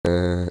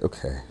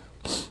Okay.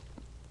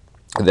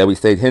 And then we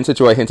say hint of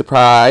joy, hint of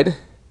pride.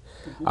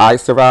 I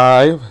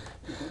survive.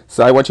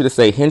 So I want you to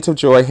say hint of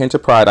joy, hint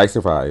of pride. I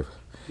survive.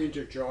 Hint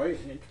of joy,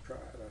 hint of pride.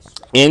 I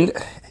survive.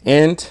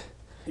 Int.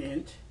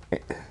 Hint.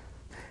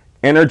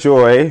 Inner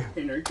joy.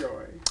 Inner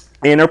joy.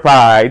 Inner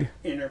pride.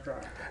 Inner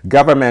pride.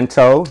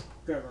 Governmental.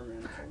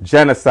 Governmental.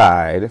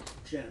 Genocide.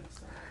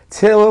 Genocide.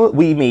 Till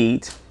we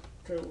meet.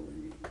 Till we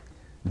meet.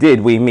 Did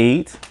we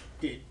meet?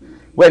 Did we meet?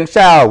 When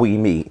shall we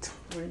meet?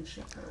 When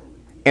shall we meet?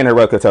 In a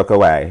Rokotoka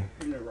way.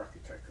 In a Rocky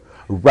Taco.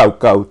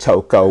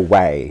 Rokotoka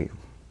way.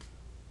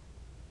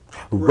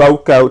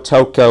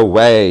 Rokotoka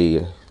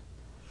way.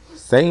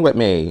 Sing with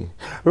me.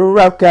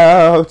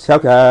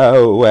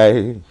 Rokotoka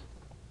way.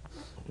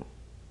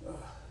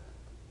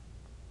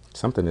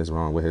 Something is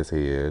wrong with his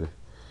head.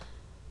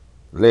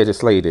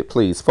 Legislated,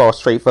 please. Fall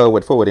straight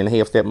forward, forward in a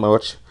half step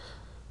march.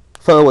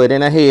 Forward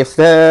in a half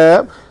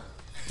step.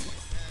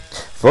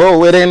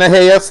 Forward in a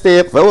half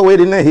step.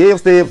 Forward in a half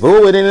step.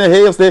 Forward in a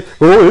half step.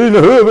 Forward in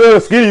a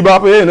half step. Skitty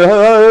bop in a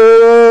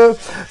half.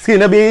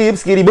 Skinny beep,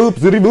 skitty boop,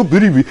 skitty boop,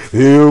 skitty boop.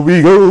 Here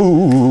we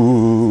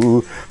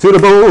go to the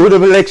Board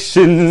of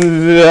Elections.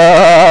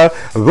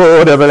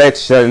 Board of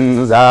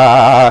Elections.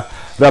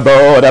 The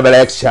Board of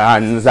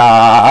Elections.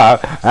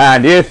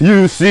 And if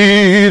you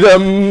see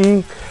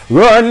them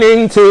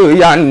running to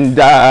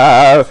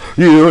yonder,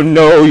 you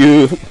know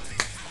you.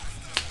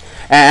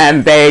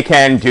 And they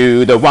can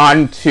do the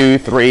 1, 2,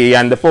 3,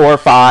 and the 4,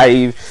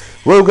 5.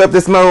 Woke up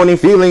this morning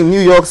feeling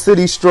New York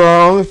City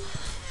strong.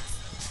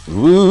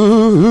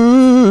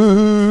 Ooh.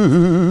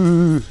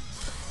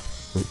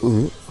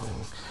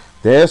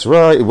 That's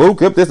right.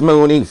 Woke up this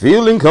morning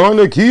feeling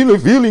kinda keen,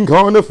 feeling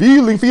kinda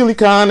feeling kinda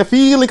feeling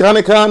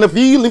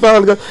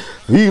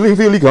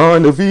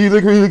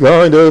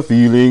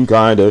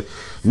kinda.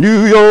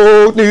 New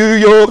York, New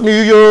York,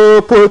 New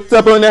York. Put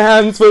up on the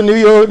hands for New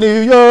York,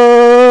 New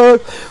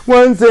York.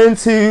 1s and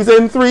 2s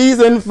and 3s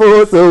and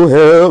 4s. So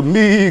help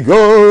me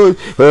God.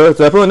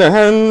 Put up on the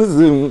hands.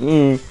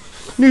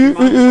 New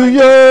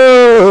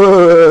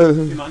York.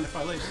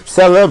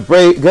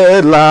 Celebrate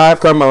good life,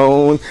 come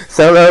on.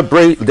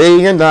 Celebrate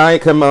day and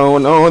night, come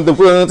on. On the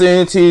 1s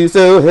and 2s,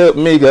 so help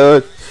me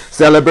God.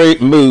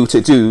 Celebrate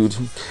multitude.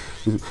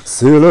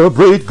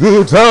 Celebrate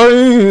good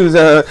times.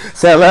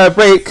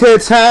 Celebrate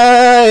good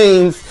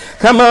times.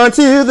 Come on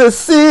to the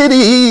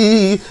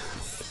city.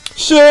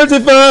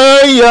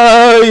 Certify.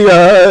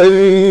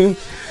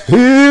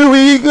 Here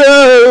we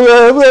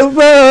go.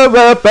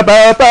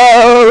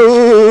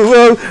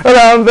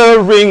 Around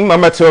the ring,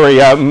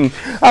 moratorium.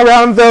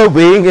 Around the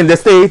wing in the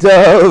state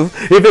of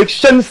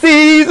eviction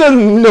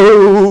season.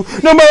 No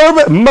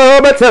more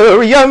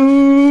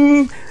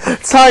moratorium.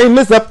 Time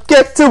is up,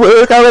 get to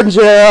work, Orange,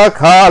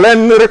 call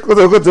and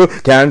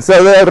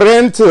cancel the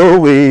rental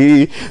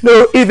way.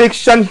 No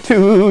eviction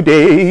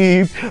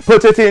today,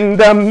 put it in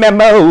the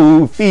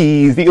memo,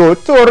 fees, the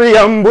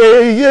auditorium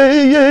way,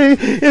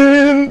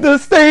 in the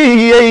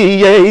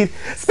state.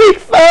 Speak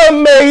for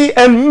me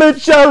and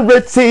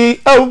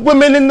majority of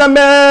women in the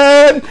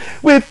man,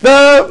 with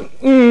the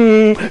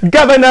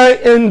governor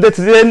in the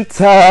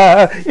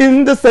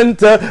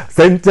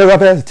center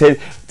of it.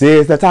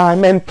 There's the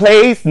time and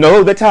place,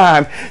 know the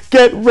time.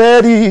 Get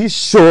ready,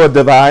 sure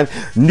divine.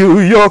 New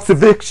York's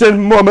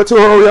eviction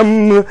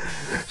moratorium.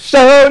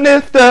 Shown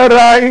if that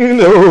I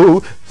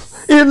know.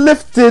 It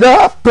lifted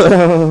up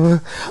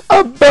a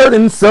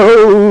burden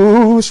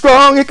so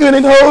strong it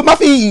couldn't hold my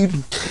feet.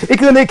 It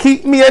couldn't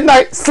keep me at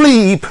night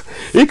sleep.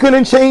 It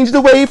couldn't change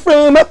the way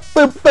from up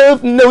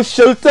above. No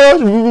shelter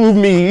to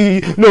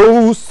me.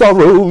 No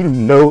sorrow,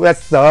 no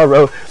that's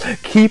sorrow.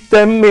 Keep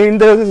them in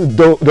the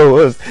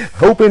doors.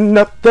 Open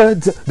up the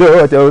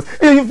doors.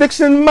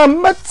 Eviction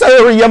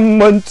moratorium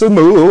once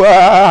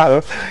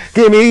more.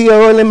 Give me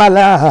all in my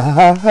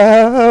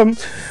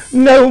life.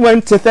 No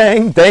one to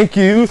thank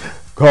you.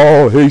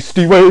 Call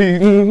hasty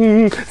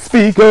way,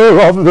 speaker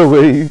of the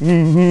way,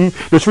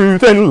 the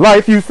truth and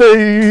life you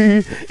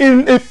say,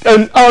 in it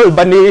and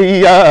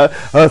Albany,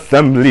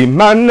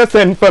 assemblyman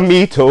sent for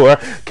me tour,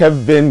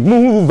 Kevin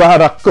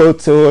Mubarako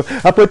tour,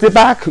 I put it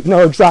back,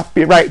 no drop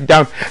it right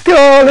down,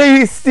 call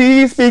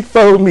hasty, speak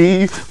for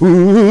me,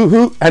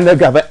 and the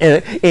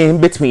governor in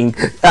between,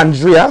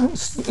 Andrea,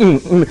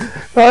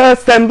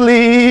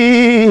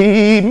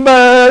 assembly,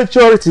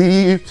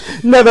 majority,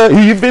 never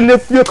even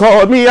if you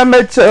call me a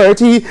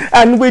majority,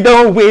 and we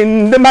don't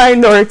win the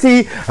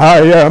minority. I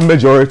am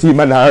majority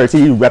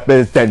minority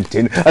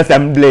representing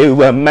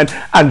Assemblywoman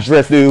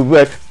Andrea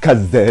Stewart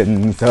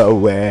Cousins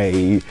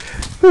away.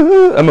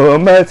 A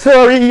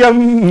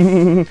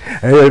moratorium,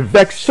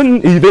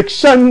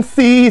 eviction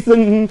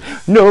season,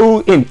 no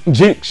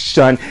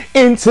injection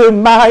into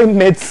my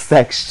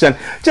midsection,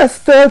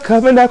 just a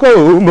coming back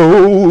home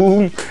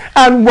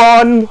and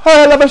one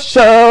hell of a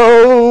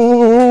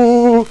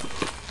show.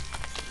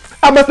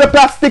 I must have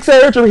plastic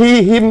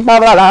surgery.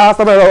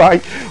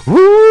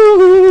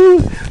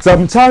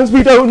 Sometimes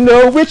we don't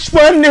know which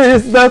one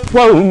is the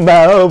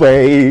promo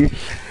way.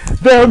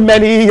 There are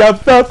many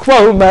of the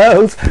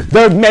chromos.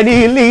 There are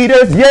many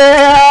leaders,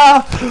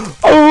 yeah.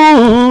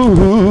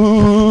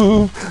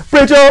 Ooh.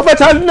 Bridge over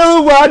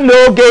tunnel,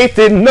 no gates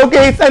and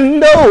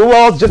no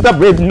walls, just a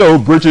bridge, no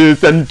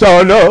bridges and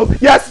tunnels.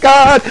 Yes,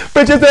 God,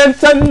 bridges and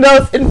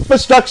tunnels,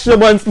 infrastructure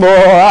once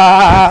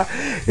more.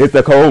 It's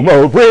the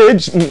Como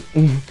Bridge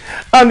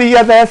on the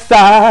other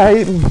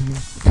side.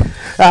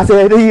 I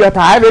said a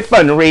private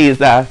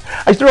fundraiser.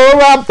 I threw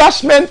a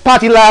bashment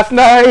party last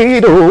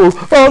night, oh,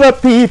 for the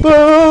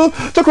people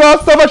to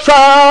cross over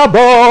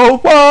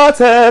troubled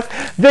waters.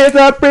 There's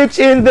a bridge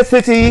in the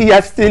city,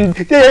 yes,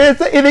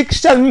 there's an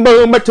eviction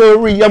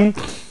moratorium.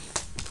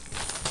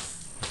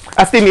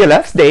 A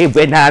stimulus day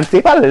with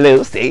Nancy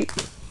Pelosi.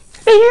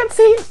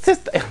 ANC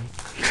sister,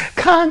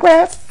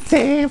 Congress.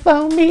 Sing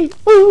for me,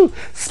 ooh,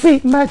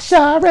 sweet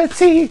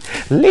majority,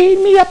 lead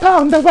me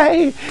upon the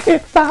way.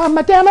 If I'm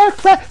a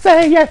Democrat,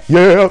 say yeah,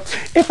 yeah.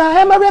 If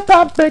I am a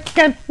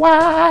Republican,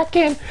 why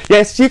can't?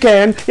 Yes, you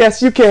can,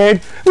 yes, you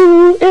can.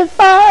 Ooh, if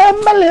I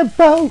am a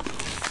liberal,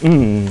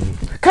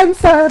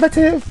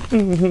 conservative,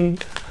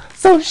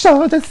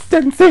 social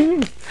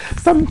distancing,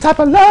 some type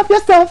of love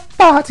yourself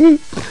party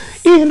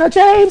in a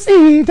James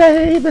E.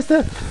 Davis,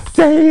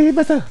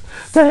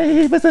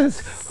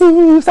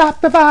 who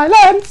stop the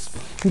violence.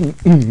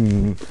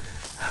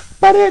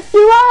 But if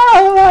you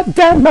are a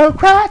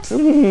Democrat,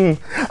 a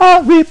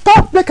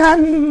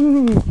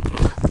Republican,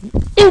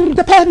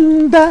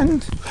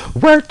 independent,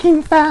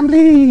 working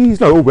families,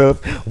 no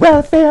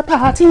welfare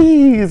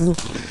parties,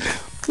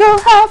 no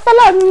health for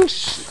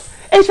lunch,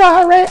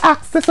 HRA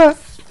access.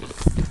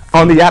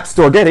 On the App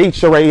Store, get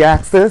HRA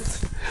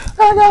access.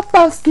 And a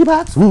busky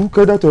box,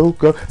 hookah da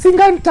toka, sing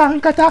and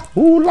tankata,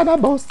 hula da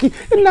boski,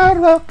 in a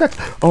rocket,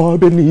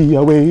 Albany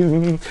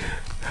away.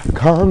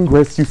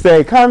 Congress, you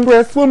say,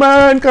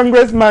 Congresswoman,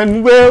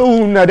 Congressman, well,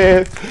 una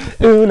de,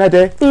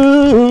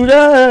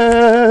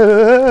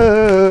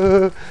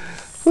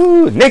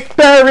 Nick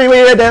Berry,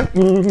 where the,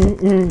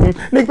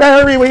 Nick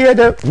Berry, where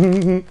the,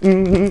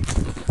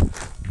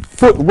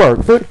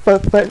 footwork,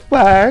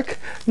 footwork,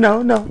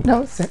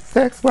 no,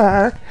 sex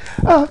work.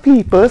 Oh,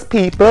 people's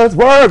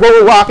work,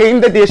 we're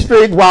walking the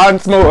district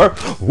once more.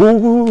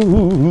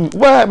 Ooh,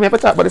 what? We never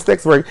talk about the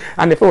sex work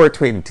and the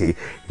 420.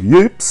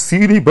 Yep,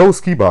 CD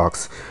Boski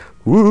box.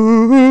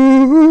 Ooh,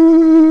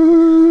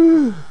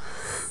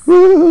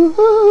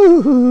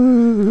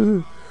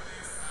 ooh,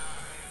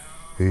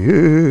 yeah.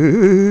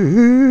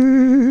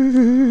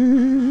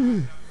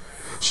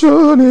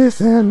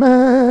 Sureness and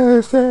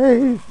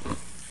mercy.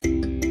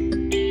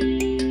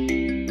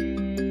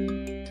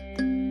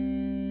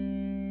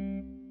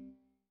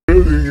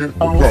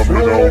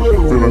 Coming on,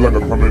 feeling like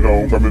I'm coming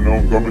on.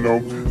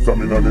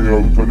 Something on the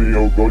old,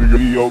 go to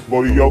yo,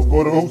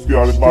 go to Hooski,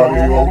 all this body,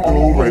 yo,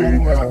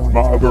 Kumlalay.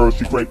 My girl,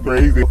 she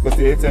crazy.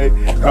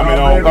 Coming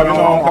on.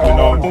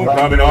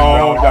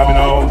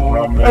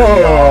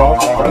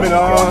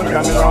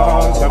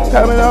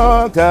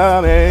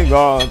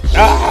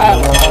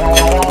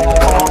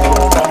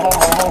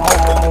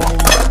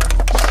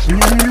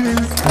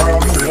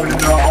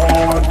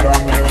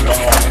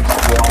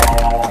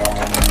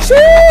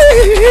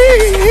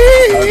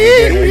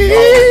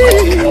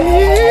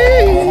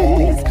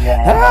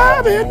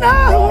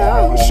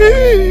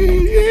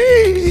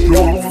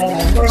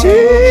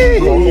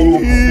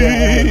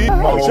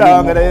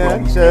 Stronger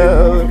than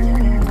shows.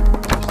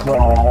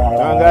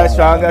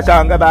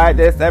 Stronger by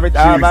this every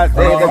time I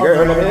say the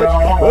girl of it.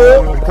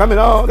 Oh, coming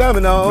on. Let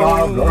me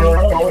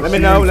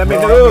know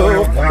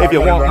if you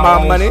want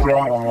my money.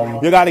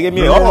 You gotta give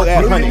me all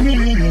that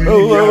honey.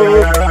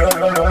 Oh.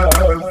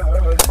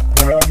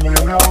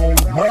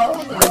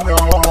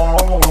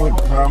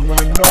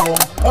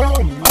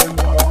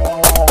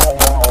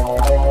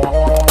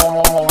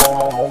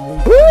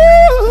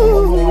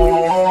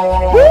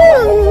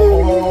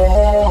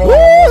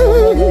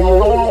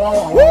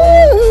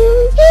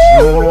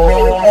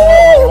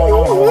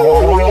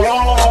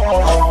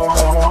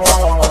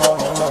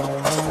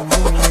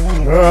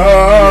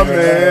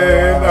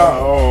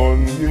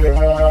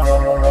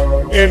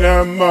 In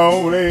the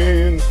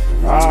morning,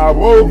 I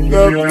woke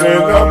up in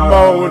the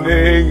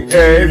morning,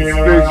 eggs,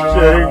 fish,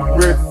 and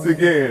grits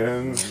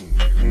again.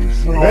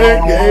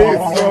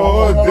 Pancakes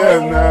for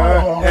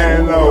dinner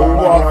and a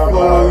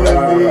waffle in the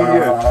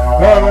end.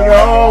 Coming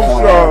home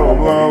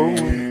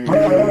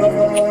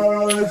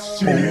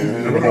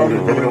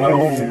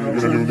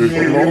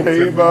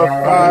Sheba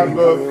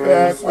Fiber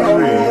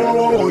Factory.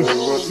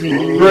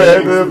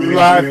 Bread of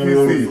life, you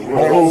see.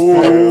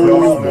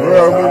 Oh,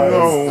 coming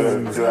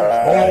on.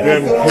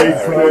 Them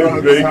cakes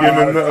and bacon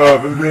in the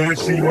oven. Then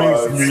she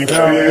makes me feel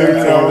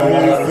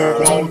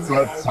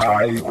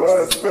tight.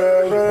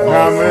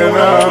 Coming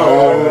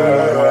on.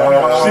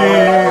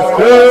 She's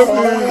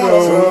coming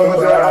on.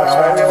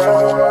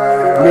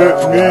 Let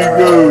me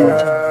go.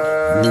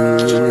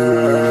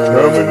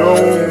 Coming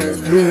on.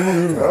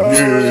 Yeah.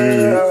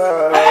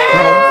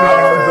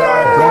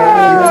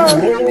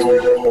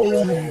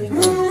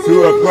 To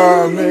a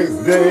club next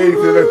day,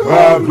 to the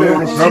club,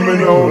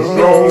 coming on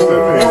strong to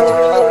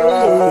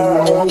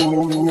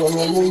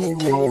me.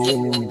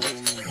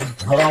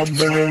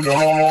 coming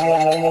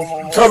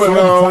on, Coming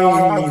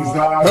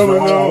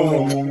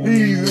on,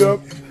 ease up,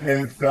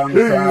 and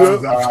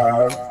sometimes I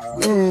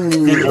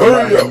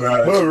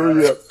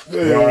hurry up,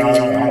 hey.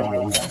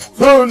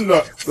 Some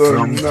nuts,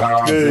 sometimes I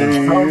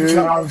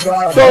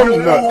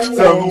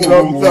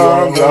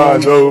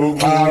know,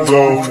 no.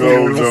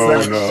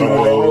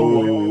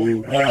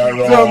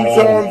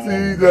 Sometimes he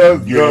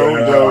just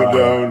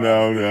no.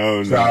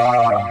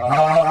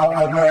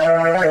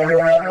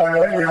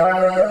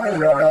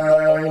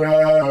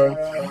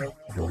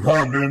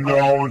 Coming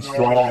on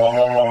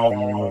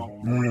strong.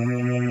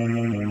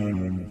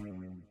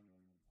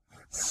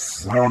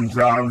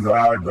 Sometimes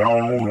I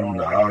don't,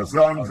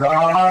 sometimes I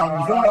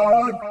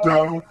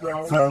don't,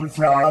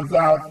 sometimes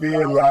I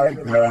feel like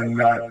a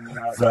nut,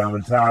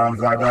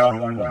 sometimes I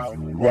don't.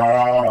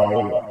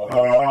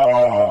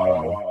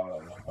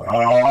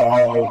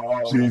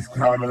 Oh, she's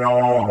coming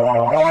on.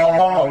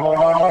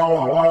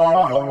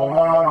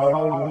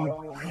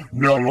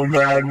 No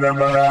man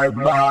never like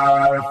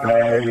my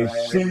face,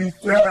 she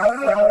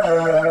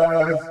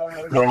says.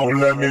 Don't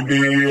let me be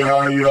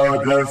your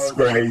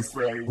disgrace.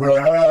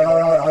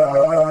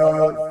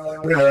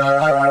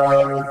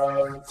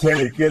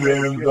 Take it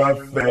in the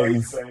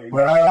face.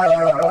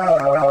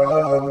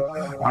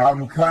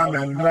 I'm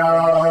coming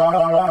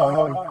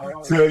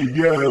now to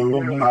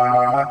you,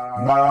 my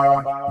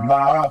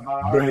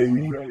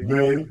baby.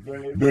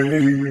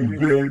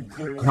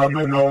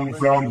 Coming on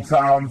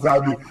sometimes I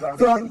do,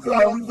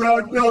 sometimes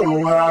I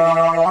do. I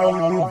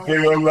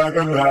feel like a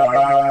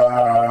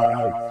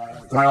lie.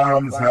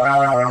 Sometimes,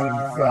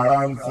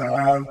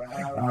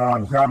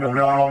 I'm coming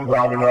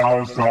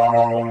on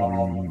strong.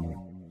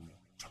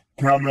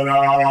 Coming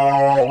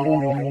on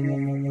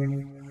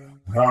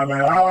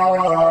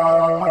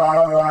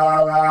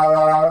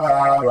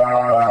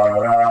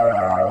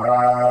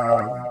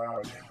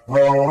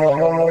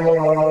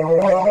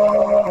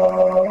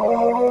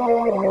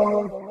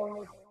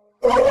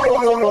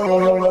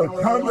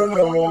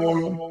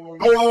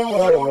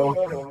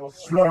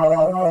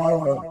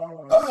strong.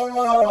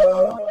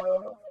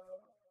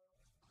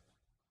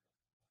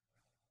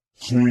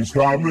 She's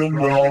coming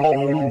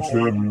on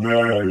to me,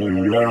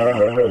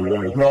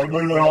 yeah.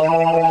 Coming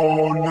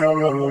on,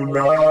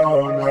 no.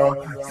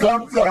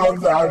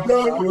 Sometimes I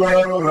don't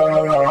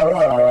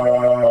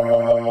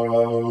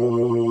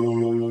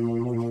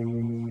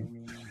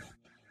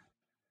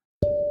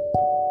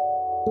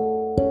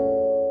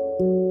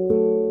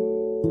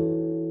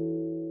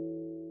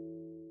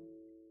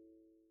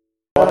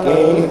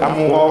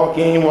I'm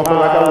walking like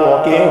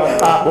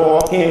I'm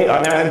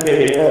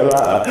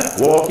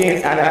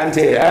walking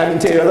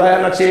until I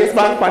chase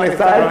my funny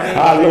side.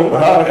 I look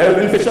her,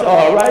 Ellen Fisher,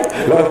 alright.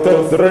 Look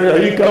those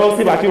you go,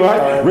 see what you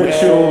want.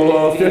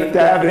 Ritual, Fifth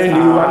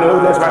Avenue, I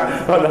know that's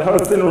right. On the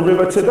Hudson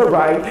River to the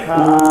right.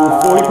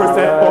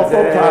 40% off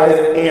supplies.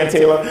 And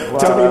Taylor,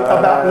 tell me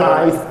about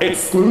my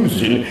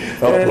exclusion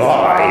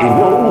apply.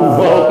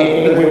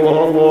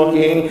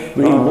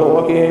 We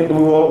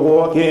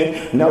walking.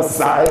 No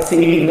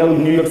society, no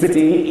New York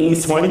City,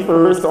 East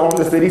 21st on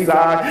the city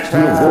side.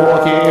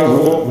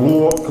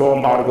 Walk, Club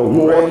Monica,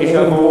 walking,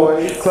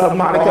 Club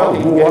Monica,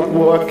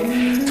 walk,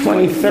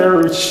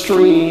 23rd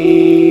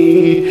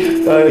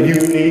Street,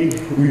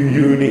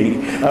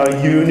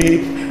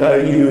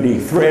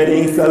 unique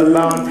threading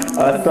salon,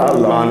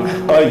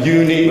 a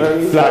unique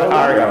flat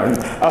iron,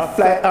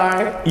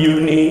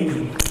 unique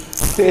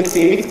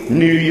city,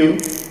 New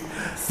York.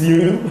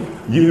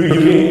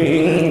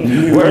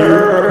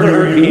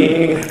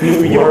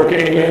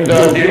 Working in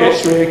the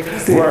district,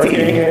 working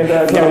in the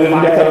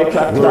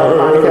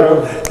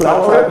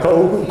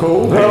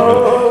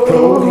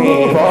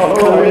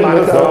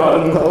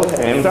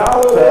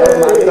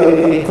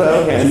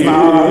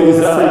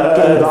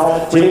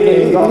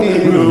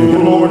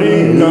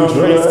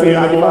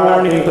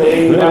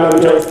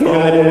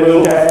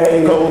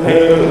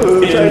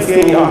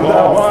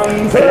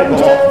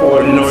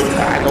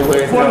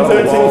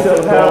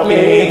help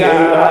me,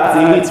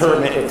 God,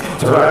 eternity,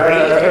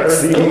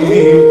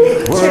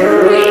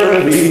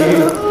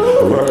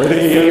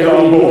 worthy in the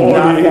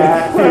morning,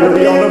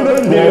 worthy on the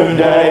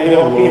noonday,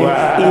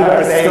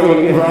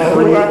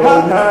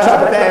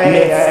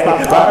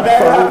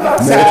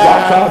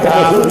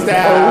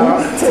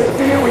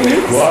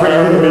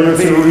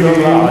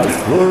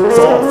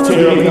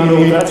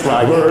 that's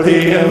right, worthy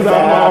in the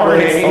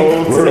morning,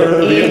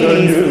 worthy in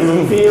the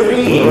noon,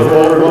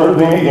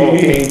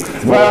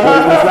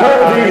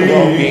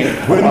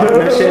 when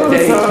partnership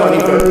day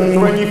 23rd,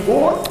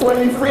 24th,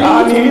 23rd, I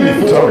need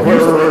to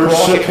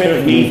worship him.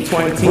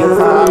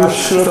 25,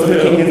 so the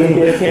king and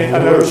the king,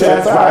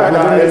 that's right,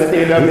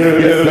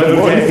 the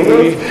morning,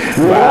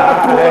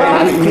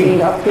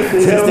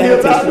 tell me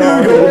about New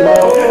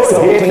York, so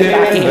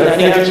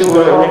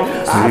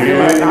I feel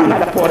like I'm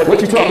not a part of what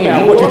you talking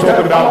about, New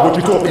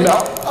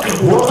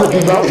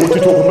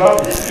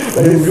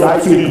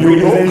York City, New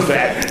York,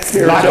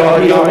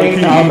 spirituality,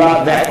 how about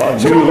that?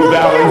 2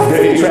 hours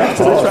day, track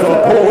to the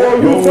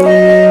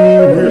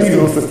we're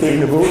still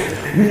sustainable.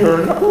 New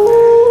York,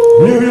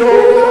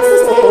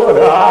 Lord,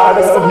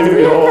 out of New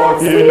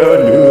York, in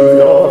New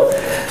York.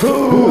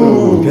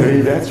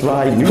 Okay, that's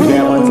right. New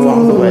Balance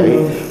along the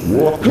way.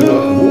 Walking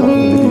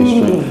the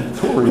district.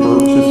 Tory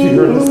Burch is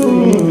here in the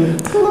city.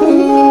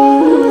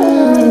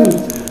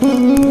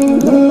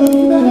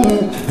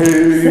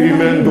 Hey,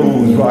 man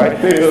goes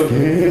right there.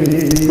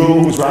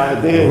 Goes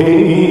right there.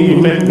 Hey,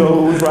 man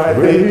goes right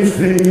there.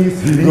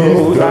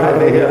 Goes right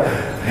there.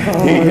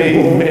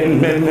 Hey,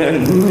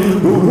 men,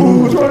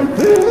 who's right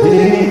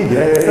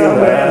there?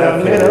 Somewhere in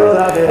the middle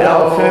of the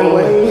Elfin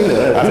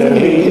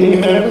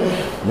Lane.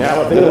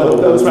 Now the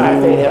goes right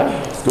there.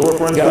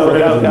 Storefront goes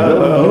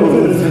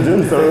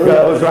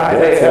right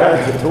there.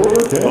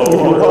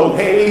 Oh,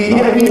 hey,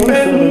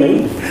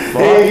 amen.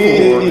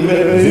 Hey,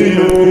 amen.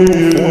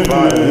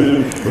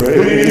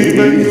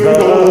 Praise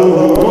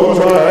goes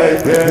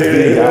right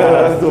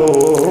there. The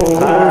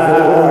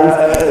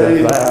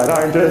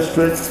Flatiron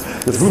District.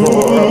 The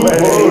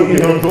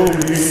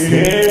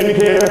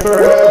skincare for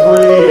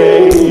every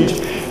age,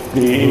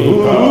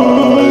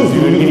 because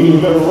you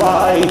need the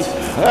right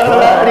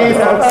varieties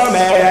of the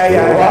man. You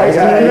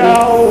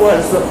know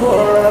what's the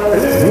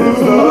chorus of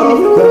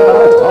the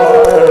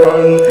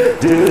Flatiron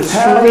District.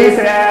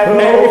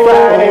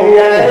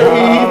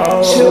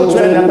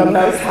 Children of the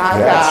Most High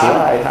God. That's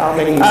right. How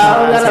many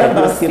times have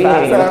you seen here?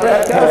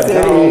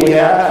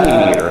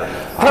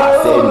 I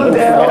said,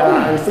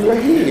 down, so you're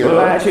here.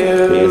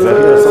 Here's a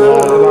here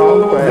song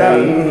along the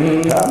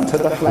way. Come to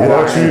the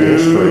Flatiron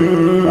District.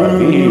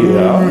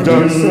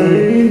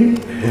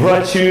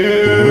 What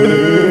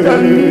you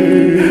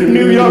done?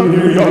 New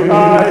York,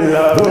 I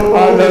love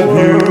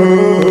you.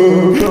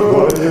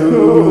 What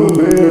you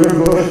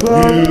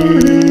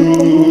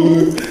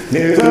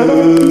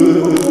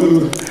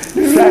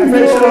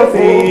sacrificial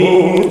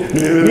thing.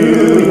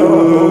 New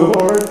York,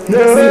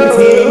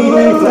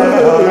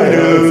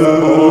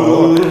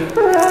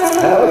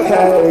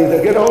 okay, the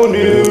good old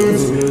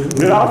news.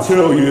 Did I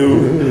tell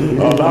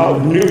you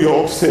about New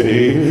York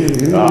City?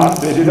 Did I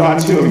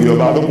tell you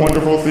about the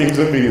wonderful things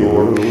of New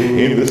York?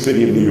 In the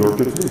city of New York,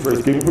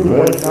 good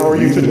morning. How are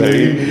you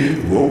today?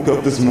 Woke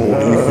up this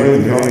morning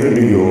feeling good in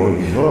New York.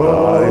 I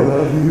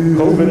love you.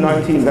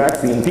 COVID-19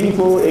 vaccine.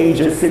 People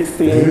ages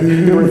 16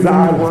 who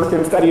reside, work,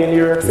 and study in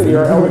New York City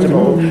are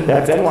eligible.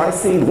 That's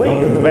NYC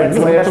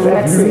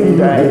link/vaccine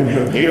day.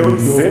 New York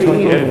City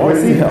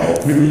NYC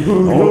Health.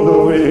 On the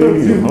way.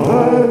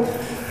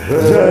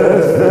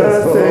 Just the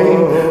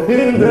same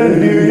in the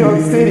New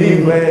York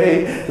City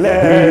way.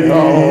 Let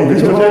all the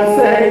children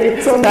say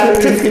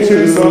something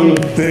to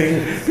something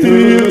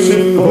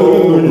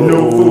beautiful.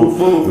 No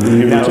fool,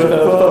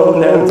 beautiful.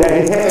 No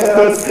day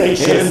the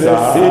station in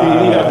the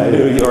city of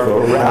New York.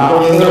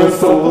 I'm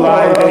so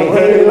lively.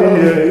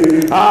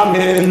 I'm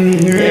in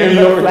New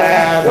York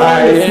lab.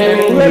 I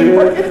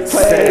am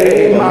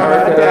say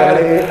my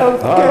daddy.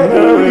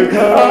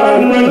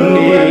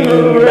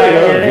 American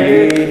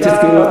reality.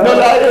 Just no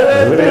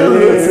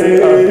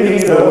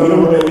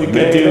you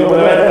can do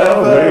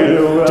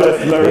whatever,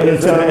 just learn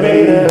to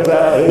make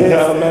about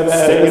it.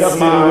 State of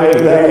mind,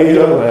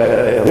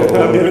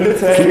 I'm giving the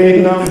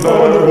take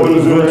number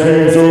one's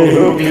routine, so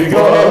help you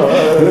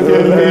God. Look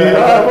at me, I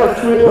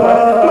worked with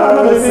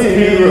my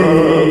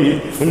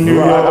city.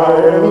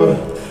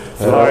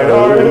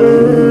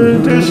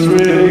 Flatiron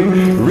District,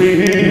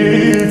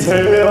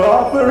 retail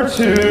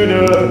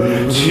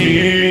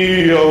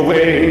opportunity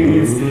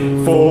awaits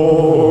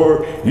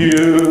for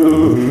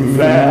you.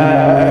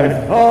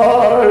 Flatiron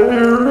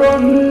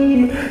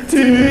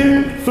to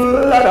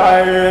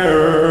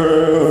Flatiron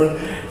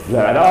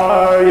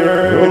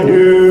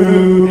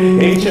New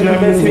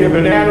H&M is here,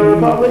 Banana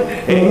Republic,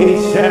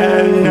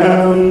 H&M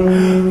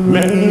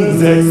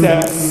men's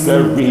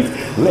accessories,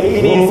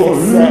 ladies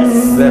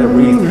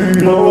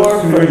accessories,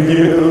 more for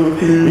you,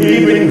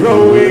 even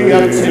growing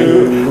up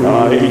to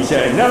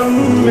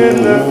H&M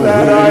in the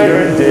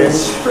Flatiron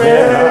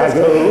District.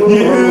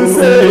 You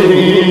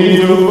say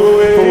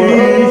you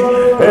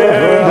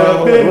and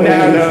the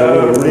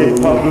Banana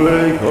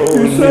Republic,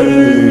 you say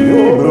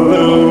you'll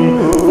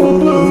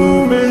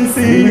bloom in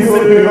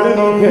season,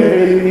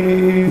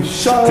 okay,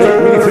 shine to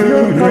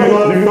New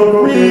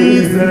York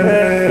reason,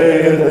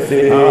 in the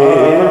city,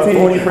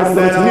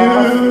 40%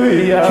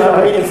 New York,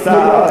 curated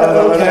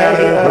style,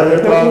 Banana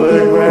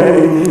Republic way,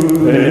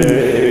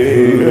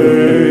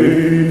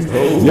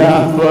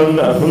 yeah, from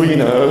the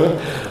arena.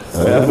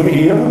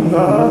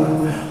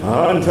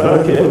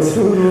 Untuck it,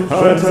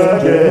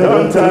 untuck it,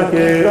 untuck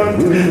it,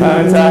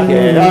 untuck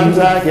it,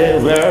 untuck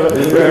it,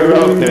 we're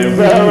open,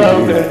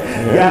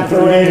 got the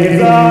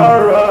wings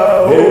are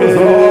it's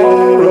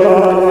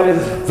alright,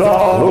 it's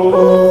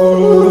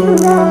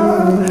alright,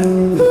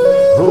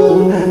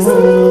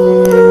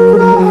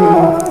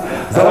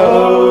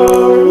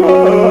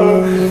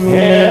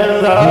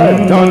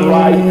 and done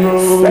right,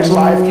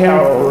 specialized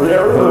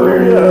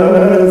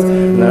carriers.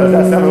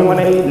 That's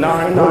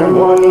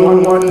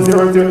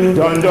 718-991-1102.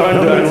 Done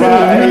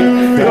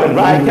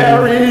right,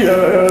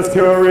 carriers,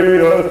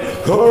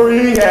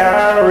 Corey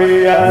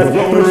carriers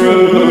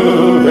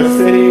through the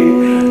city,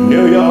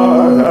 New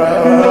York.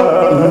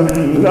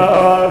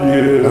 love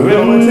you,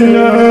 going to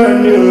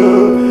learn you.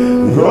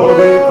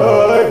 Broadway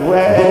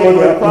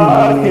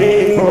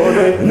parking,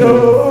 no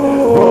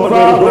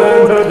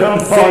problems,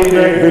 don't say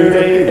every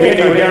day.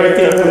 Anywhere it's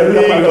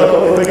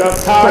illegal, pick up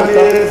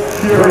targets,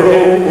 you're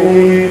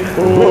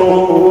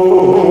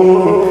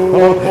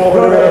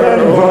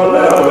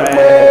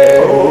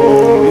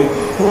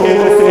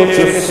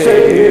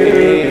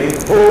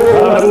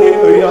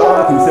New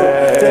York, he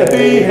said, to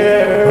be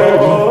here,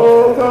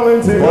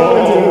 going to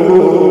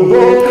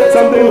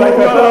something like a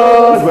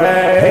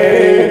Broadway,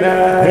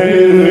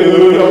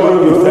 New York,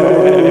 you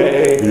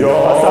say,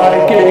 your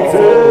sidekicks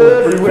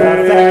everywhere,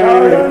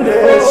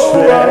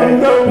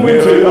 I'm going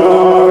to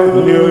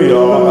New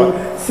York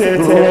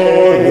City,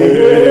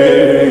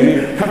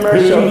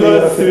 commercial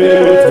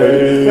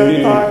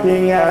city,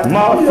 parking at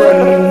my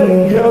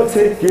friend, your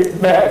ticket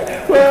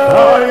back. Well,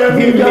 I am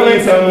going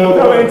to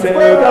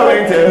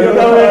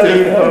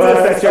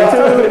intersection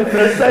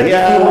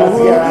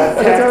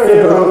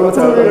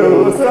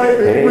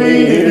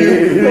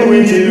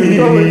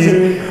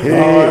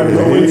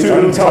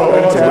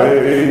to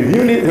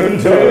you need to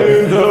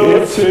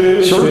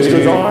shirts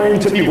designed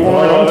to be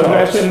worn on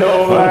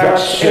national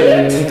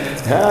action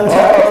and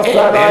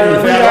flat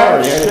iron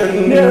reaction.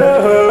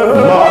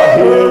 My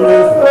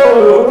heroes,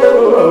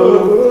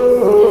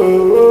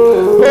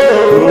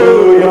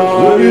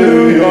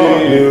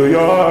 New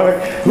York.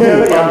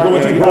 Yeah, I'm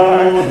going to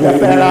buy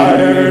that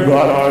iron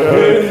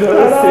in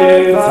the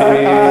city.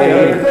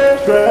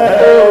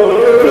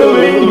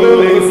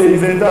 Blooming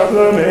seasons are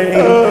blooming.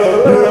 I'm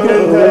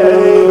going to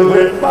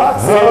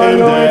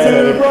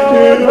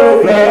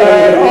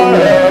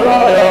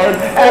iron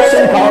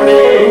action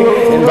party.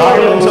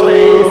 Environmental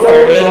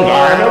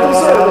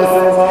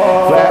services.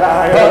 Flat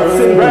irons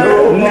and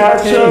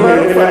natural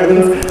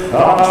friends.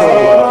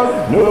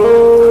 No.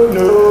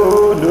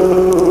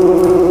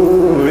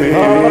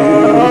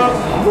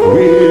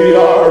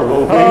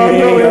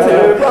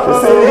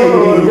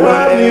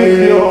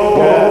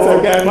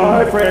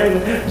 My friend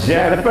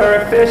Jennifer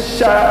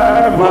Fisher,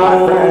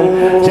 my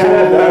friend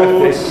Jennifer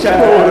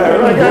Fisher,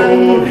 again.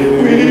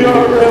 We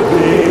are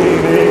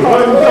leaving.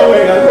 I'm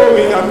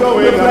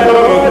going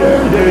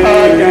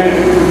again.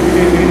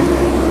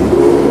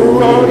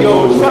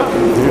 Your truck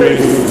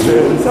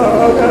races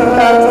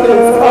at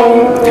its own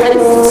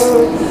pace.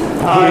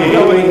 I'm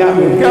going.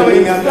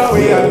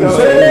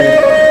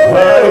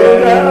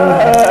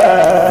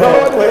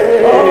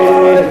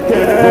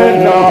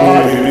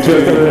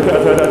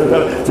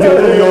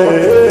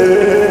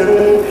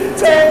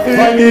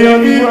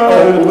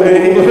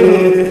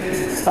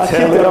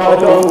 Tell it all.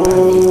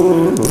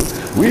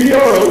 We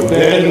are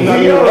open.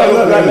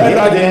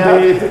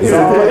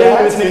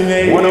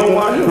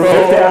 101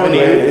 Fifth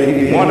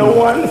Avenue,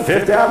 101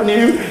 Fifth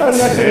Avenue,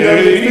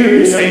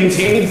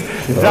 18th,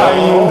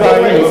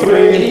 Dying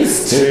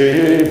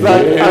 3,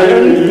 Black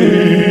Iron,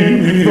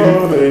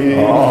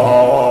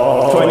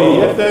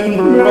 20th and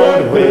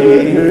Broadway.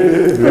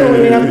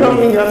 I'm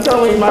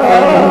going, my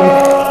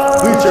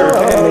future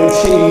ham and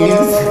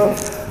cheese,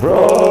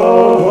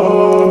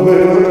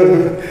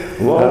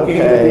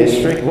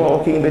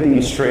 walking the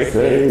district,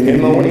 and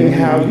moaning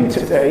how you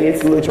today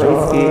it's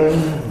Tracy.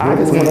 I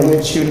just want to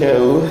let you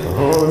know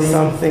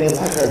something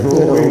like a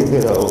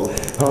good old.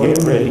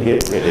 Get ready.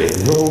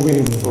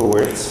 Going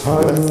forward.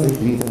 Blessed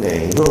be the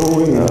name of the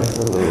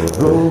Lord.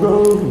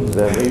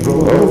 The name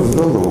of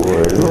the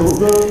Lord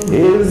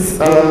is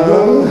a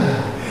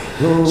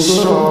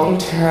strong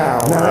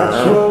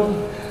tower.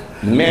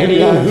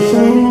 Many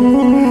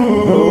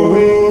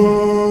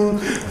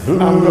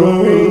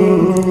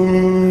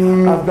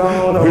I'm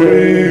gone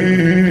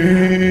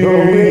away,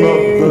 going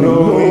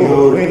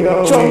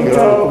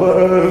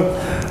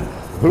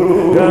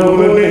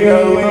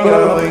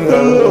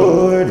the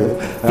Lord,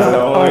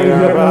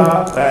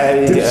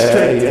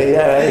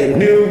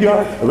 New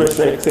York,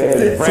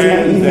 restricted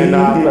friends and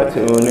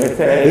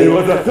opportunity. It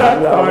was a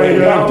flat iron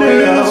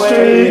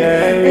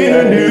district in a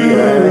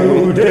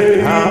new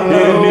day. I'm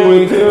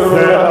going to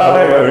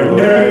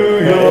New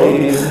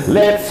York.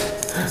 Let's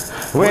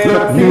when I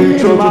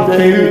future, my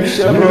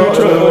future,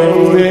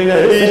 in a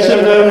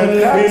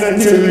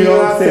New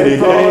York City,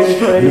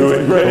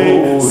 doing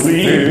great,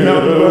 sleep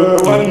number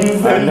 1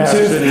 and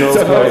 2,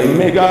 so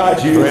may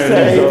God you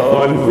say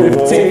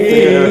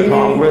 115,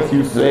 Congress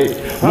you say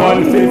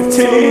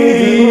 115,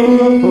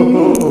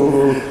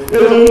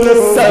 in the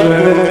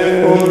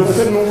 7th,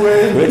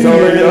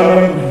 Victoria,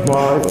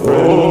 my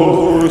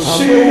friend,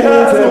 she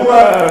has a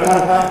word,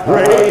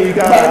 great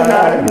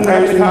God,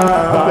 night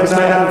time,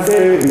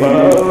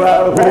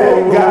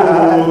 great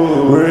God,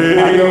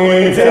 we're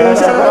going to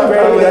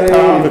celebrate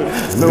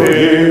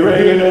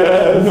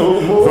no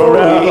more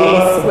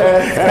forever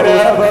and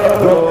ever.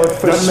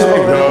 The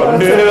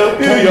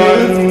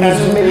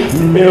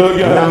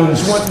millions,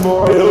 what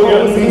more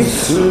billions,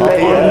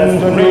 slayers,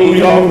 New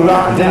York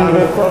locked down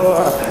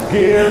before.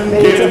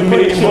 Give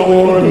me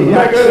more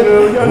mega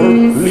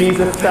millions, please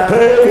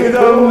pay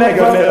the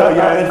mega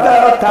millions,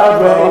 the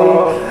power,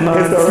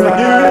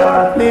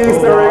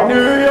 historic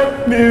New York,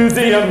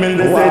 Museum in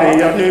the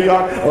city of New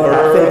York,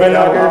 urban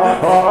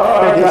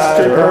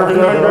district, urban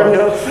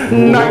Hill.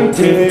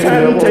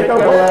 1910, take a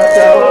walk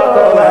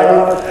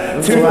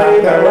to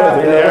make the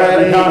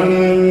weather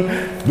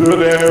done.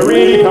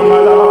 Blueberry, come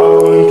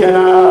along, can I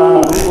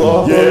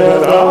get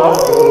along?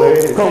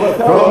 Come on,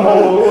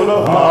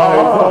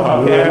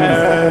 can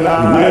I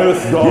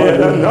get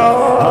along?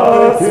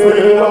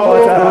 Spring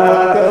water,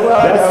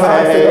 that's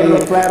right,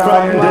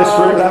 from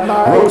district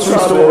grocery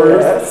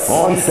stores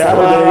on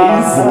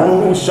Saturdays.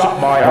 Oh, shop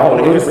by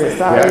hours,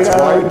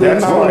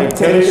 that's right,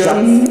 10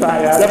 shots,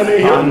 7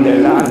 a.m.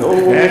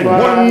 and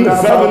 1,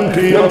 7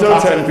 p.m. to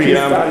 10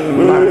 p.m.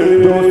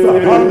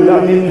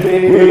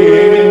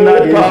 In the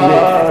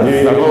car.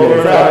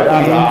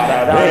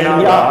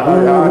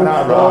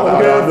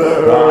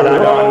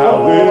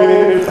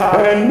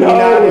 And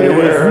now it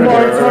is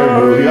my turn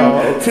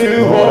to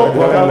walk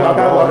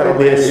the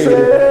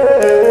district.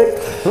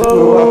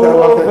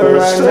 Walk the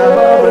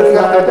street,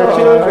 got the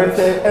children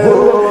say,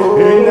 oh,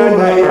 in the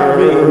night,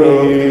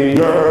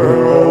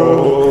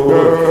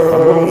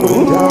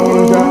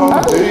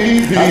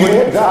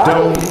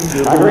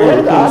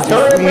 red God,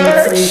 turn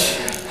merch.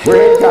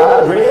 Red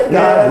God,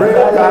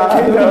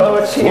 you know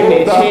what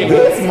chimney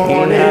this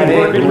morning,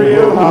 working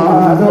real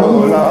hard, oh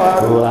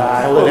Lord,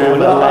 I will never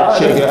let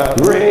you go.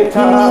 Red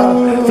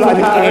God, fly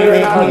the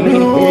air out,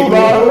 new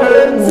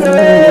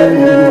Valentine,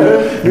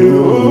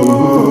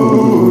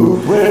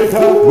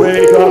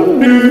 wake up,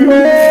 New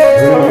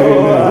York,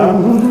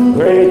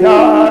 wake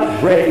up,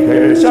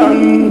 vacation,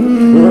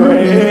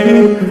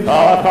 great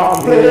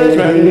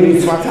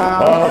accomplishments, my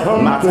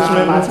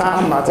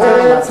time,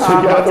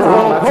 together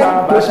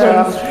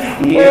accomplishments.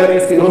 Yeah, they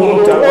still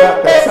need to work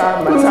the time,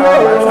 my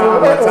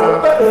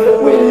time.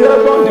 When you're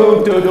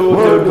going to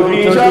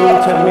reach out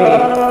to me,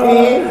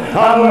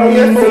 how are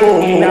you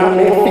thinking? I'm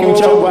in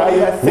future, why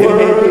you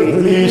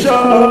thinking? Leisure,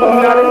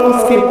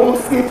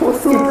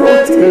 pussy,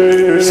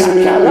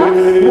 shakala,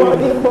 what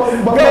the bum,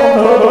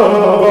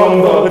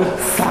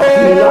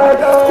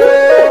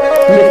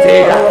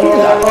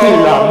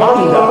 killer,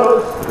 manda.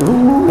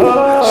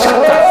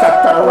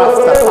 Shaka,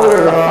 rasta,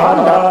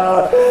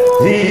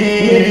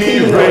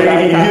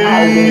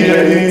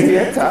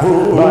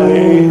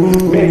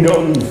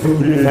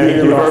 thank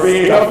you for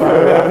being up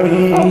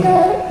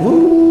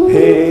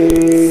hey,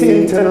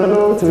 sing to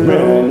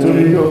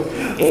you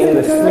in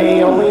the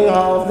smelling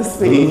of the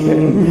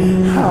speaking.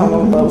 How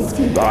I'm supposed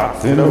to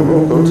box in a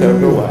room, go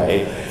check away.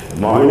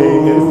 My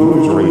name is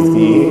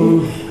Ludrasky,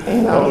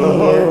 and I'm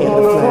here in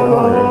the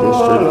Flat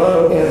District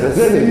in the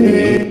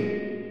city.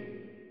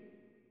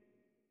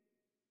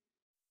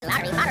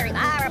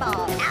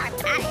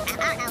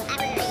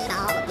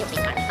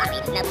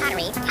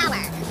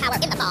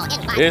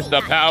 It's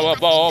the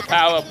Powerball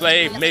Power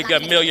Play, make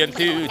 $1 million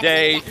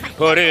today,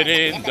 put it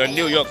in the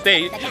New York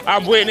State.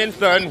 I'm winning,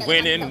 son,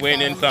 winning,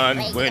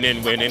 son,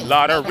 winning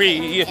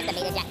lottery.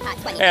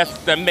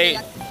 Estimate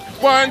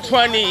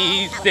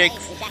 126.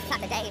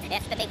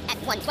 Estimate at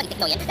 126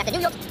 million. That's the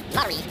New York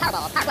Lottery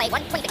Powerball Power Play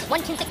 126,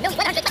 126 million,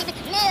 126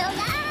 million.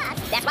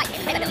 That's right,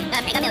 make $1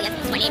 million,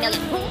 20 million.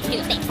 New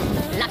York State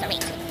Lottery.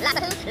 Lots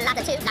of who, lots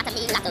of two, lots of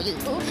me, lots of you.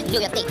 New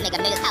York State make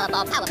 $1 million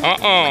Powerball, Powerball.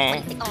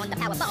 126 on the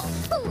Powerball.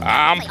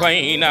 I'm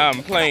playing.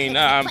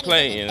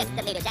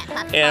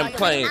 And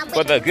playing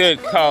for the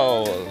good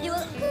cause.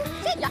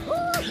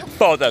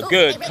 For the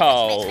good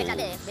cause.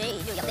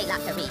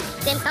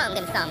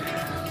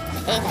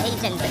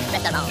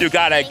 You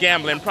got a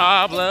gambling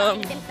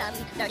problem,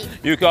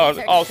 you can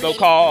also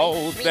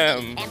call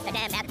them.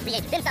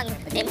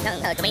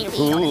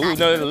 Ooh,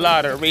 the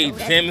lottery,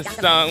 dim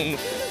sum,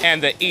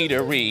 and the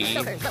eatery.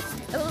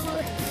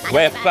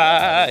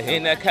 Wi-Fi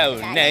in the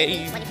code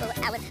name.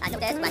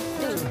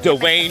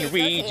 Dwayne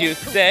Reed, you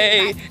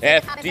say,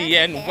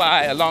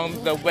 FDNY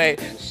along the way.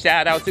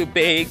 Shout out to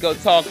Bagel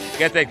Talk,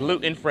 get that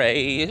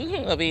gluten-free,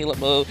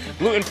 available.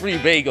 Gluten-free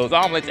bagels,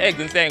 omelets, eggs,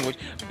 and sandwich.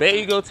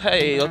 Bagel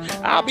tail,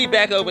 I'll be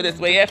back over this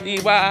way,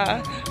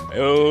 FDY.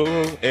 Oh,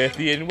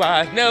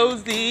 FDNY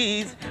knows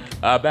these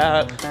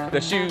about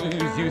the shoes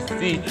you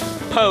see.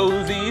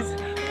 Posies,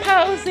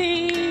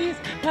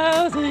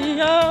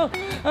 oh,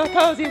 a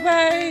posy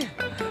way.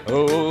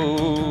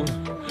 Oh,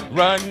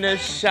 runners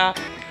shop,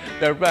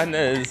 the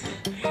runners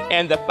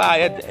and the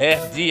fire,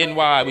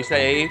 FDNY we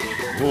say.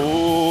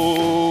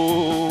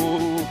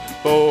 Ooh,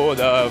 for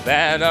the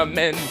Venom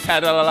and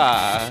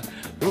Catalala.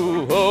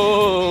 Ooh,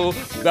 oh,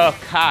 the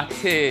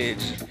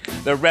cottage,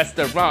 the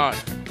restaurant,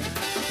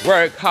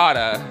 work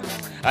harder.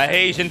 A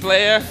Asian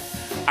flair,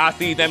 I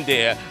see them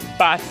there.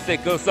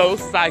 Bicycle so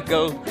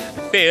psycho,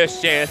 fair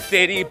share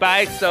city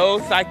bike so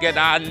psycho,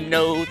 I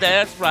know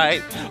that's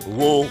right.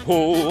 Whoa,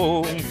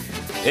 whoa,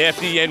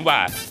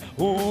 FDNY.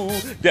 Ooh,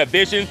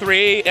 Division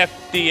 3,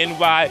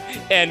 FDNY,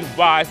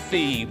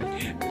 NYC.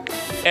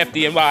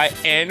 FDNY,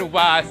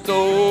 NY,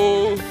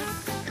 so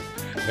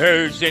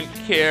urgent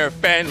care,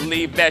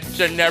 friendly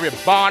veterinary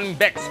bond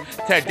vets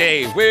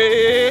today.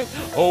 We're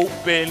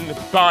open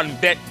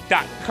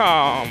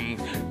bondvet.com.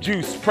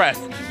 Juicepress,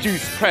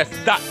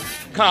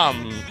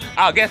 juicepress.com.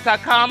 I guess I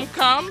come.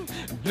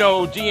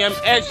 no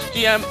GMS,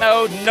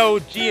 GMO, no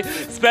G,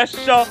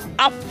 Special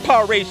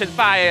Operations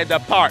Fire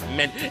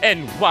Department,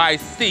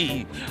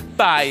 NYC,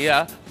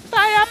 fire,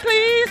 fire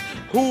please.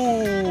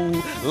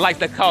 Who likes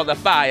to call the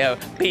fire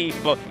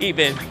people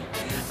even?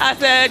 I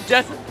said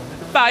just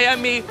fire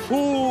me,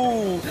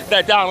 who?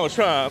 The Donald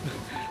Trump.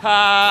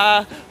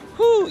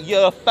 Who?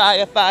 You're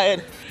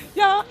fired.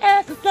 Your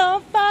ass is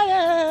on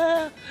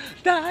fire.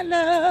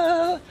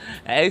 Donald.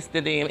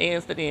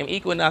 Amsterdam,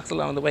 Equinox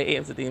along the way,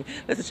 Amsterdam.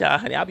 Listen, y'all,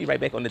 honey, I'll be right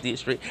back on the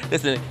district.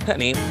 Listen,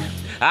 honey,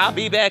 I'll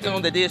be back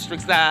on the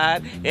district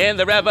side in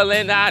the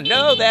reveling. I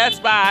know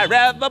that's right.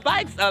 Revel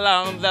bikes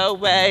along the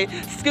way.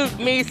 Scoot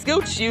me,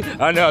 scoot you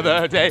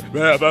another day.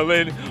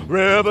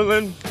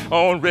 Reveling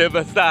on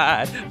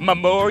Riverside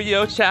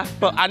Memorial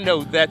Chapel. I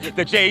know that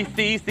the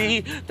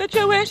JCC, the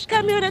Jewish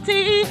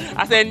community.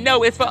 I said,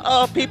 no, it's for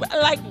all people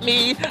like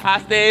me.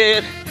 I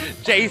said,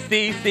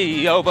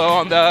 JCC over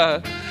on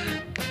the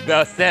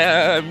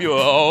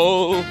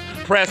Samuel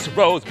Press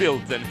Rose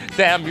building.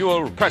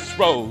 Samuel Press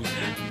Rose.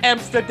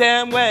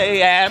 Amsterdam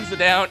Way,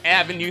 Amsterdam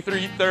Avenue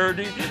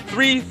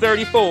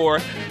 334,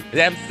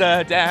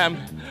 Amsterdam.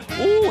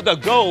 Ooh, the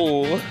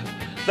goal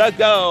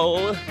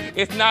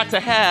is not to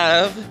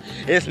have,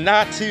 the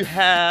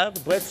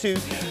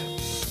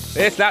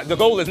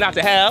goal is not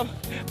to have,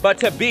 but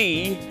to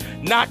be,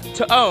 not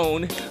to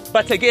own,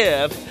 but to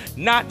give,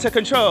 not to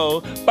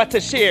control, but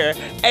to share.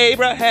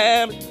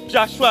 Abraham,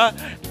 Joshua,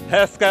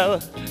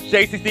 Haskell,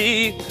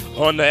 JCC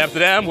on the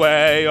Amsterdam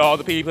Way. All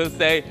the people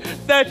say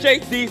the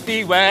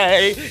JCC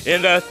way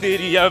in the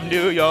city of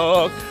New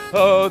York.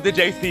 Oh, the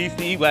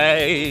JCC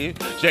way,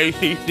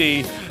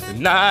 JCC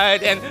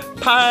night and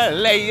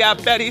parlay our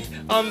buddies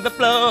on the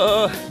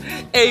floor.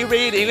 A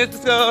reading at the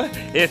school,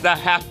 it's a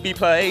happy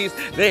place.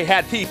 They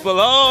had people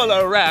all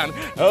around.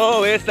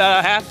 Oh, it's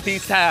a happy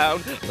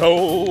town.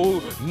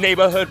 Oh,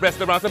 neighborhood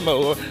restaurants and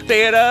more.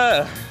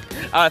 Theater,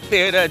 a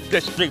theater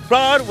district,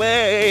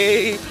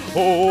 Broadway.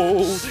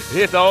 Oh,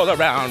 it's all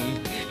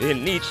around.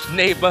 In each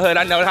neighborhood,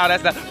 I know how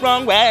that's the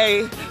wrong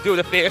way. Do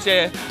the fair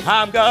share,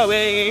 I'm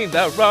going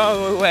the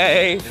wrong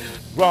way.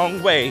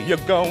 Wrong way, you're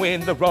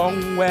going the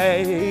wrong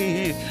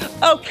way.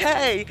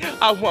 Okay,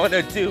 I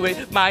wanna do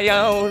it my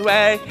own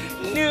way.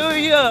 New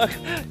York,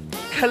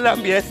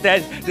 Columbia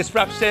said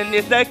disruption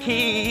is the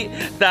key.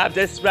 Stop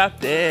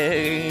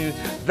disrupting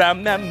the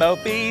memo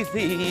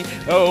BZ.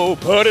 Oh,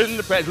 put it in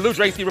the press. Lou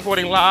Tracy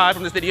reporting live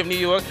from the city of New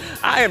York.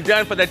 I am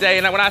done for the day,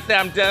 and when I say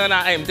I'm done,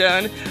 I am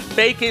done.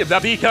 Beacon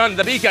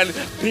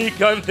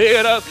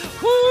Theater.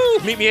 Woo!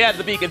 Meet me at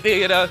the Beacon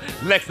Theater,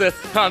 Lexus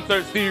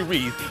Concert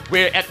Series.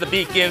 We're at the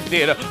Beacon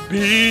Theater.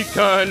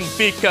 Beacon,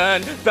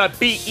 the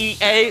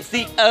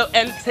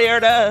BEACON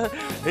Theater.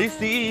 You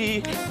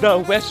see the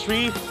West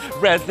Street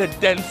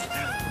residents.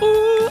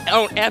 Ooh,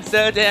 on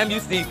Amsterdam, you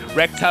see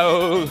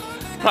Recto,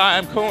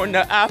 Prime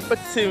Corner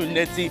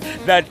Opportunity,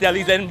 the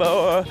delis and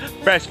more,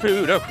 fresh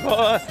food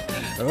across.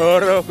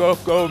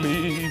 Oroko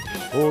me,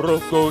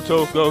 Oroko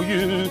Toko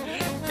you.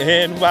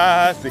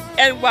 NYC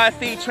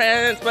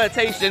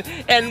transportation,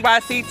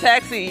 NYC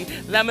taxi,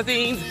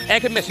 limousines and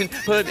commission.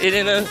 Put it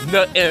in the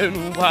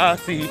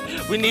NYC.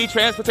 We need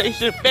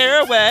transportation,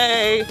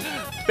 fairway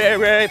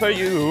for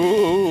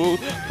you.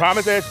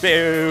 Promises,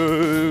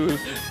 fair,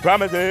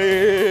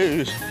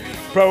 promises,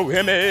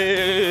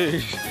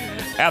 pro-image.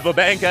 Apple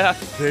Bank, I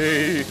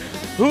say.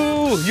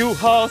 Ooh,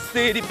 U-Haul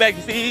City Bank,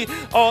 you see,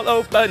 all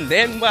over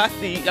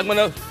NYC. I'm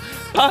gonna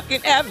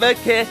parking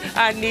advocate,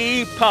 I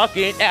need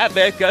parking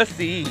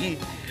advocacy.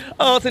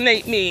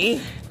 Alternate me,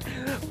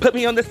 put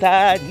me on the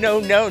side, no.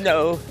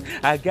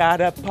 I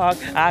gotta park,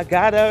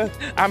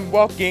 I'm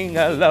walking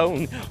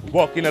alone.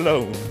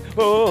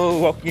 Oh,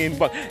 walking,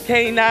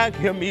 can't not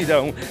hear me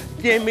though.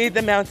 Give me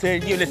the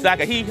mountain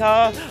unicycle,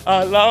 hee-haw,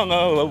 along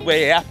the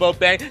way. Apple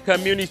Bank,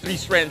 community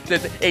strength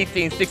since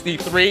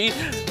 1863.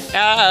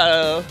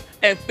 Oh,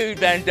 and food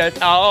vendors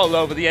all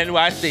over the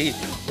NYC.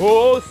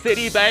 Oh,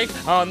 Citibank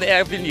on the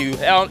avenue,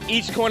 on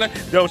each corner.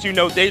 Don't you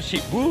know they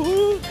cheap?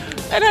 Woo!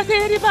 And a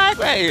city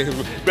bikeway.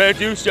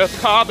 Reduce your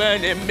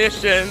carbon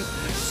emissions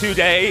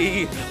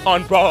today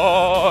on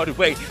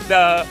Broadway.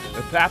 The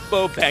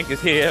Apple Bank is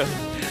here.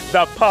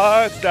 The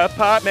Parks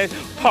Department,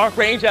 Park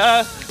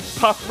Ranger,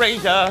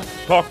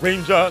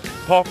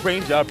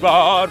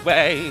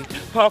 Broadway.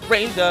 Park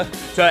Ranger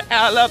to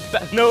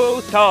Alabama,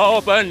 no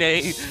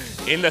Albany.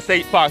 In the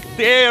state park,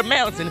 Bear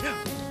Mountain.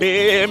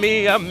 Bear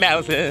me a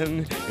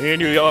mountain in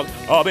New York,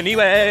 Albany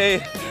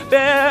way.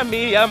 Bear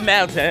me a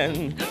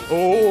mountain.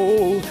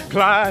 Oh,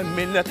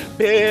 climbing the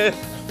bear.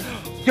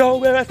 Go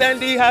where a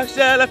sandy house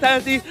shall a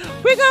fancy.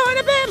 We going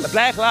to bed.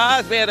 Black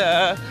Lives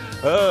Matter.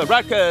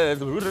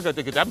 Rutgers.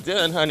 I'm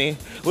done, honey.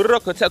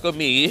 Tell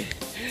me.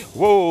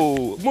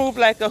 Whoa, move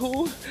like a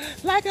who?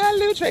 Like a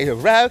little trader.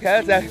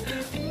 Rutgers.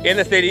 In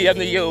the city of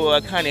New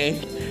York,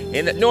 honey.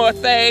 In the north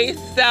face,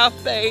 south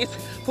face.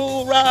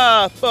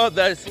 Hoorah for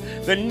the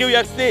New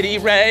York City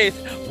race.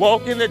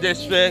 Walk in the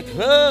district,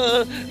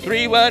 oh,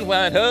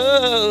 311,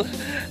 oh.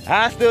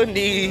 I still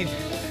need,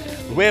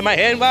 where my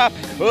hand wop,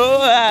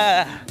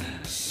 oh,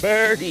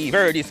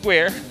 Birdie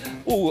Square,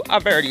 Ooh, a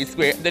Verde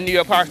Square, the New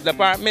York Parks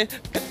Department.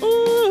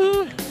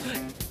 Ooh,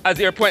 a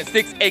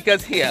 0.6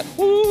 acres here.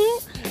 Ooh,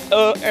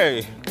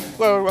 hey.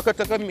 Well,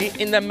 took me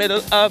in the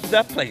middle of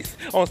the place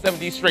on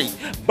 70th Street,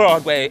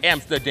 Broadway,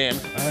 Amsterdam,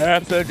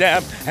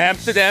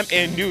 Amsterdam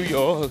in New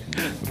York,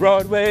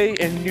 Broadway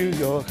in New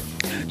York,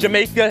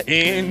 Jamaica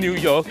in New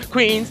York,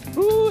 Queens,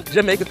 ooh,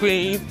 Jamaica,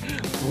 Queens,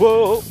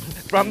 whoa,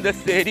 from the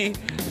city.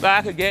 If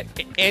I could get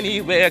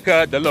anywhere,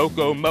 cause the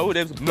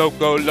locomotives,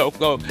 loco, 100,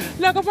 loco.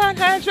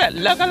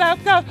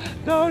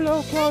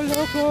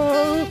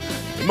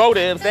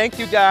 Motives, thank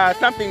you guys.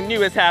 Something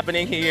new is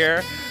happening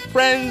here.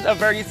 Friends of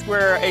Verde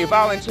Square, a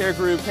volunteer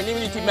group,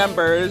 community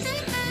members.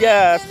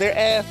 Yes, they're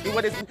asking,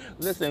 what is,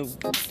 listen,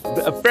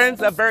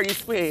 Friends of Verde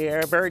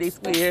Square,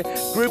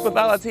 group of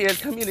volunteers,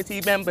 community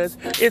members,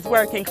 is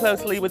working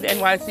closely with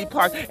NYC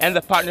Park and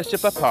the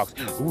Partnership of Parks.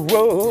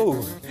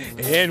 Whoa,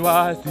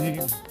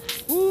 NYC,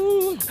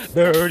 ooh,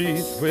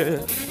 Verde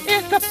Square,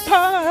 it's a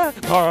park.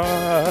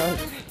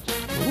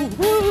 Ooh,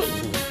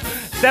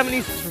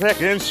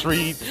 72nd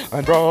Street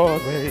on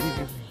Broadway.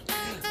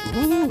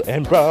 Ooh,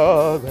 and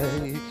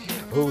Broadway,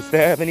 oh,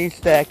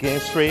 72nd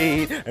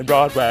Street and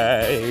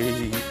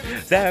Broadway,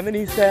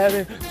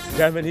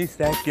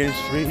 72nd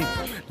Street,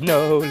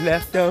 no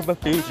leftover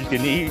food you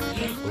can eat,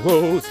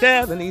 oh,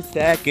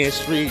 72nd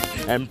Street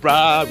and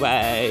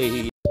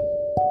Broadway.